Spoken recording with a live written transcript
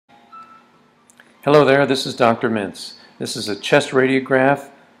Hello there, this is Dr. Mintz. This is a chest radiograph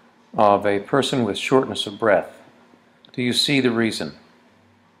of a person with shortness of breath. Do you see the reason?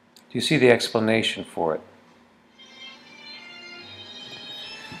 Do you see the explanation for it?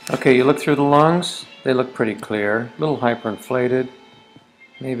 Okay, you look through the lungs, they look pretty clear, a little hyperinflated,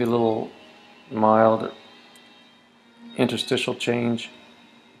 maybe a little mild interstitial change.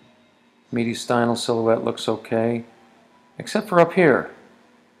 Mediastinal silhouette looks okay, except for up here.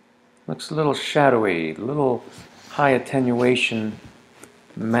 Looks a little shadowy, a little high attenuation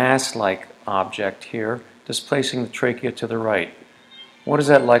mass-like object here, displacing the trachea to the right. What is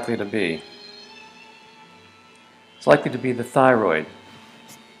that likely to be? It's likely to be the thyroid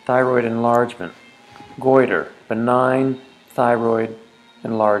enlargement, goiter, benign thyroid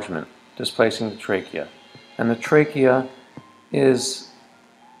enlargement, displacing the trachea. And the trachea is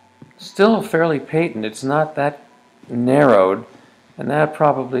still fairly patent. It's not that narrowed, and that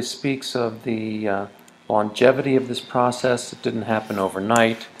probably speaks of the longevity of this process. It didn't happen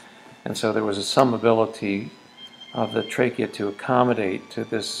overnight, and so there was some ability of the trachea to accommodate to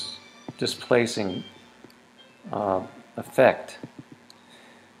this displacing effect.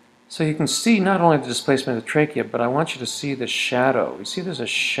 So you can see not only the displacement of the trachea, but I want you to see the shadow. You see there's a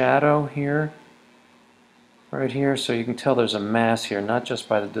shadow here, right here, so you can tell there's a mass here, not just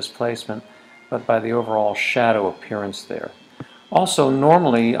by the displacement, but by the overall shadow appearance there. Also,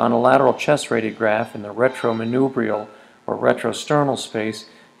 normally on a lateral chest radiograph in the retromanubrial or retrosternal space,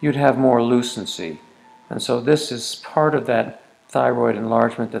 you'd have more lucency. And so this is part of that thyroid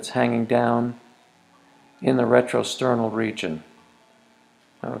enlargement that's hanging down in the retrosternal region.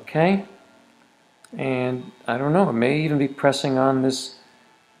 Okay? And I don't know, it may even be pressing on this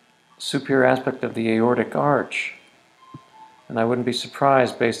superior aspect of the aortic arch. And I wouldn't be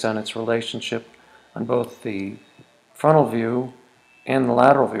surprised based on its relationship on both the frontal view and the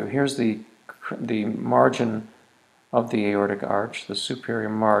lateral view. Here's the margin of the aortic arch. The superior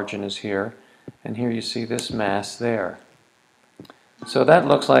margin is here, and here you see this mass there. So that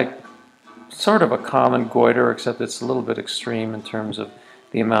looks like sort of a common goiter, except it's a little bit extreme in terms of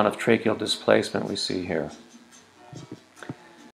the amount of tracheal displacement we see here.